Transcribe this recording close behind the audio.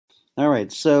All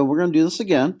right, so we're going to do this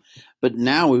again, but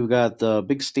now we've got the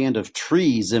big stand of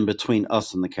trees in between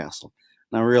us and the castle.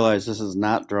 Now realize this is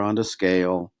not drawn to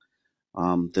scale.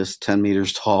 This 10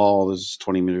 meters tall, this is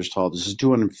 20 meters tall, this is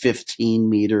 215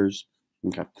 meters.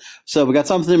 Okay, so we got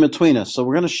something in between us, so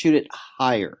we're going to shoot it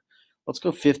higher. Let's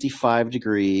go 55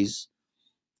 degrees,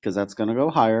 because that's going to go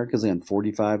higher, because again,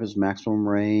 45 is maximum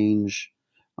range.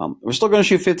 We're still going to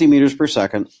shoot 50 meters per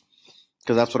second,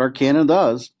 because that's what our cannon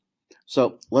does.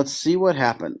 So let's see what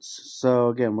happens. So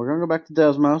again, we're going to go back to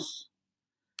Desmos.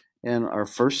 And our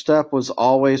first step was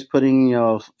always putting,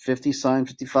 50 sine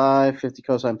 55, 50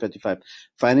 cosine 55.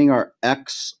 Finding our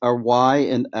x, our y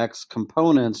and x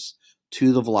components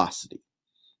to the velocity.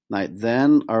 Right,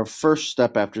 then our first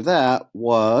step after that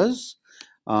was,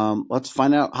 let's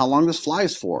find out how long this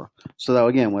flies for. So that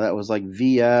again, that was like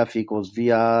VF equals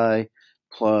VI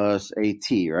plus AT,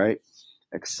 right?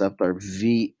 Except our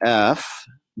VF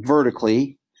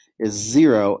vertically is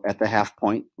 0 at the half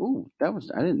point. Ooh, I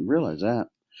didn't realize that.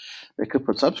 They could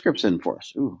put subscripts in for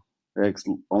us. Ooh,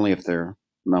 only if they're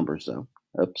numbers though.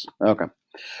 Oops. Okay.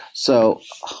 So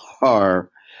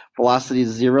our velocity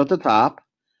is 0 at the top.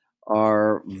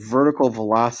 Our vertical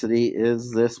velocity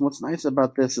is this. What's nice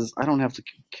about this is I don't have to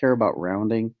care about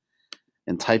rounding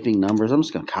and typing numbers. I'm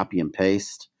just going to copy and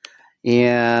paste.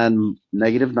 And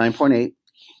negative 9.8.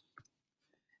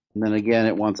 And then again,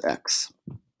 it wants x.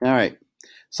 All right.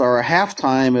 So our half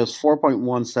time is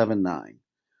 4.179.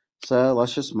 So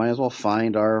let's might as well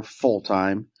find our full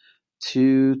time.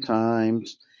 2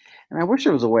 times. And I wish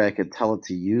there was a way I could tell it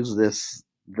to use this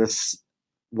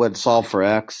would solve for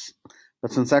x.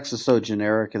 But since x is so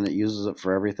generic and it uses it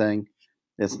for everything,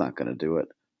 it's not going to do it.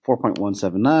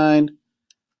 4.179.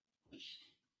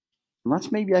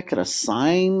 Unless maybe I could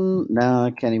assign. No,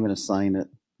 I can't even assign it.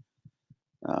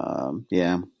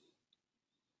 Yeah.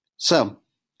 So,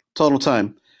 total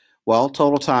time. Well,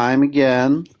 total time,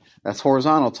 again, that's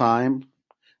horizontal time.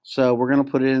 So we're going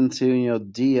to put it into,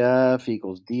 df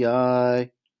equals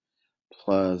di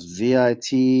plus vit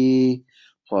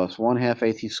plus 1/2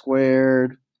 at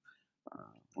squared.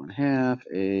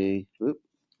 1/2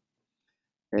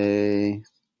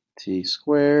 at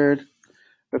squared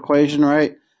equation,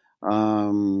 right?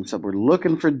 So we're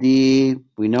looking for d.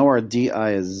 We know our di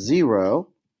is 0.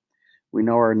 We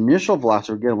know our initial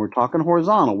velocity. Again, we're talking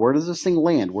horizontal. Where does this thing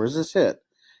land? Where does this hit?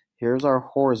 Here's our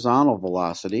horizontal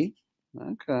velocity.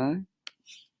 Okay.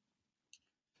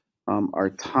 Our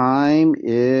time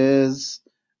is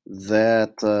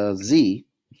that z,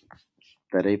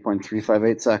 that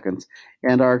 8.358 seconds.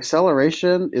 And our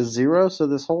acceleration is 0, so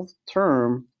this whole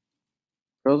term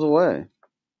goes away.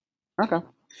 Okay.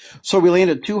 So we land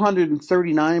at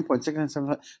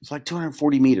 239.675. It's like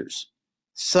 240 meters.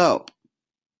 So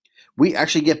we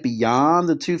actually get beyond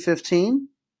the 215.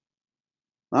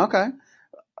 Okay.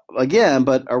 Again,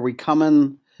 but are we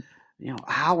coming,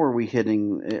 how are we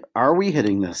hitting it? Are we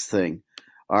hitting this thing?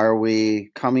 Are we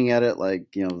coming at it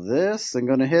like, this and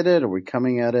going to hit it? Are we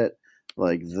coming at it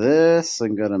like this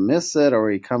and going to miss it? Are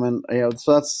we coming,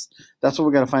 so that's what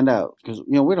we got to find out, because,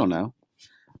 we don't know.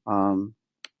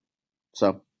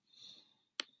 So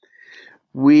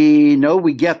we know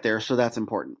we get there, so that's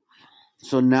important.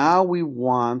 So now we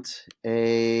want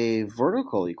a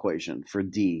vertical equation for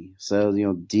d. So,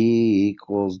 d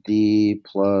equals d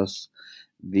plus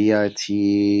vit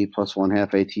plus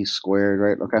 1/2 at squared,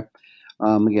 right? Okay.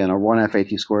 Again, our 1/2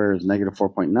 at squared is negative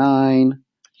 4.9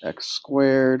 x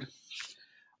squared.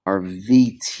 Our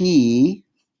vt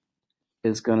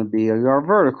is going to be our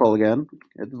vertical again.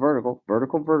 It's vertical.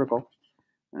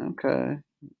 Okay.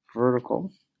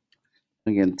 Vertical.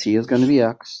 Again, t is going to be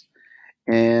x.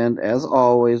 And as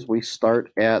always, we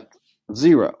start at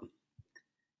 0.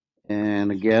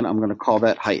 And again, I'm going to call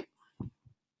that height.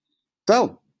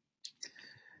 So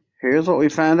here's what we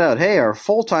found out. Hey, our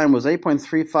full time was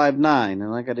 8.359,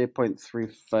 and I got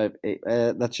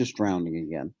 8.358. That's just rounding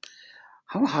again.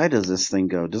 How high does this thing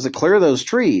go? Does it clear those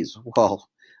trees? Well,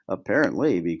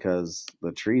 apparently, because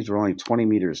the trees were only 20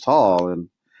 meters tall, and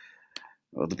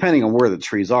depending on where the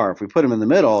trees are, if we put them in the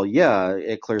middle, yeah,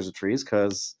 it clears the trees,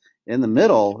 because in the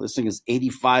middle, this thing is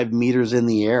 85 meters in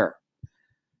the air.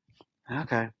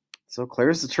 Okay, so it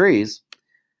clears the trees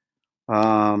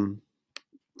for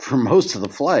most of the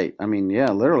flight. I mean, yeah,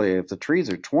 literally, if the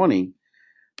trees are 20,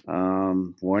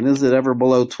 when is it ever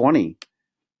below 20?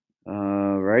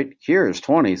 Right here is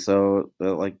 20, so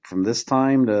like from this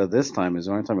time to this time is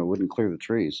the only time it wouldn't clear the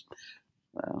trees.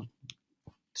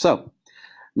 So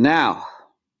now,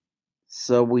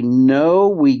 we know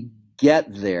we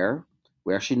get there.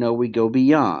 We actually know we go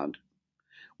beyond.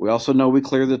 We also know we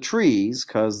clear the trees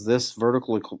because this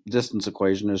vertical distance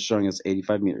equation is showing us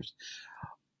 85 meters.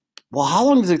 Well, how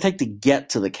long does it take to get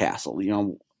to the castle?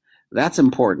 That's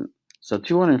important. So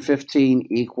 215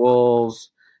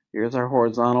 equals, here's our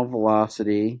horizontal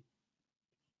velocity.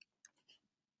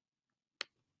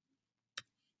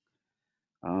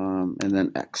 And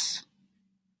then x.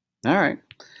 All right.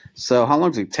 So how long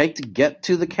does it take to get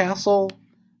to the castle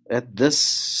at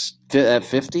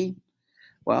 50?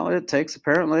 Well, it takes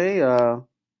apparently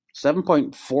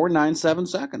 7.497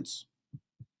 seconds.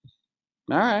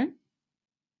 All right.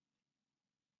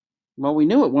 Well, we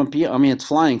knew it wouldn't be. I mean, it's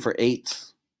flying for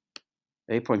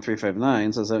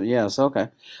 8.359. So yes, okay.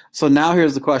 So now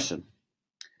here's the question.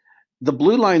 The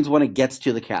blue line's when it gets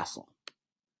to the castle.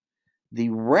 The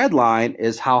red line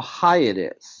is how high it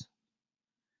is.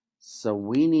 So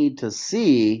we need to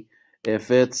see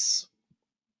if it's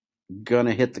going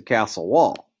to hit the castle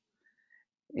wall.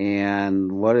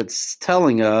 And what it's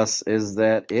telling us is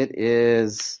that it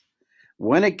is,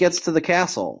 when it gets to the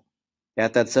castle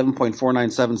at that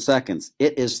 7.497 seconds,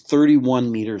 it is 31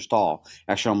 meters tall,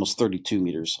 actually almost 32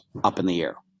 meters up in the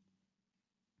air.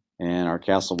 And our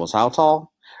castle was how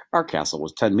tall? Our castle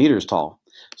was 10 meters tall.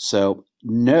 So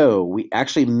no, we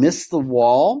actually missed the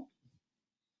wall.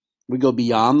 We go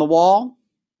beyond the wall.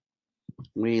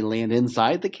 We land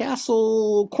inside the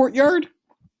castle courtyard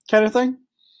kind of thing.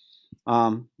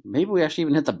 Maybe we actually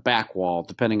even hit the back wall,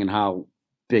 depending on how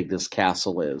big this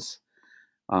castle is.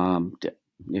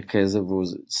 Because it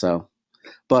was so.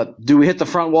 But do we hit the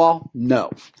front wall?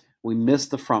 No. We missed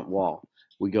the front wall.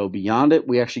 We go beyond it.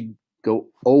 We actually go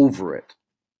over it.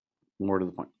 More to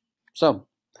the point. So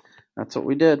that's what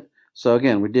we did. So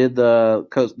again, we did the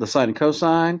sine and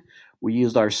cosine. We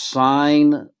used our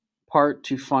sine part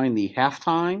to find the half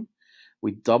time.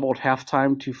 We doubled half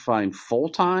time to find full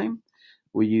time.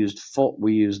 We used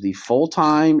the full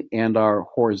time and our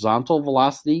horizontal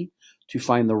velocity to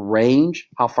find the range,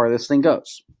 how far this thing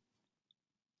goes.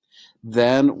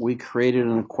 Then we created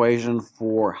an equation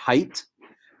for height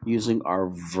using our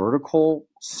vertical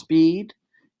speed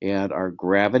and our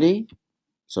gravity.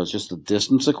 So it's just a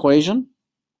distance equation.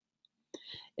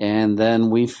 And then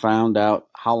we found out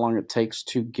how long it takes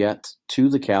to get to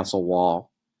the castle wall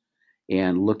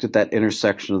and looked at that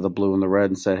intersection of the blue and the red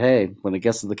and said, hey, when it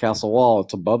gets to the castle wall,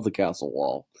 it's above the castle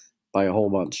wall by a whole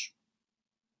bunch.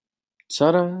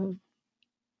 Ta-da!